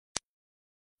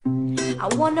I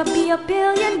wanna be a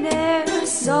billionaire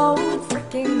so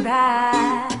freaking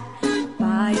bad.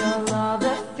 Buy all of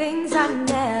the things I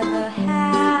never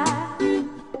had.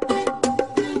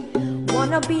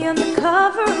 Wanna be on the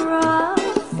cover of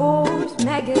Forbes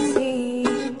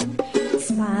magazine,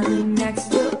 smiling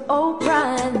next to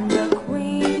Oprah and the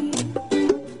Queen.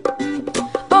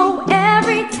 Oh,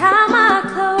 every time I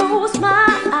close my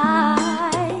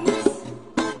eyes,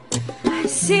 I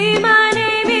see my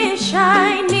name in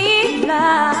shining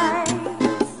lights.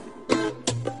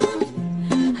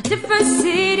 A different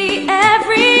city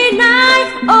every night.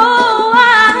 Oh,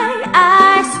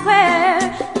 I swear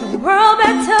the world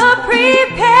better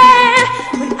prepare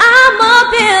when I'm a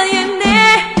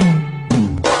billionaire.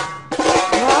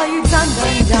 Well, you done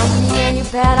me and you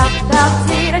bet I felt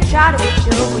it. I tried to be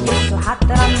you, but you're so hot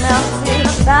that I melted.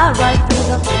 I fell right through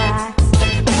the cracks.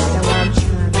 Now I'm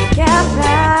trying to get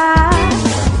back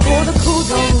before the cool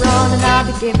don't run, and I'll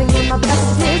be giving you my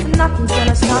best. And nothing's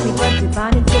gonna stop me but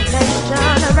divine intervention.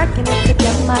 I reckon it's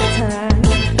again my turn to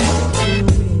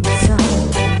win some,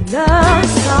 learn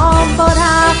some, but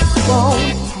I won't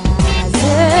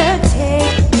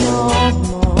hesitate.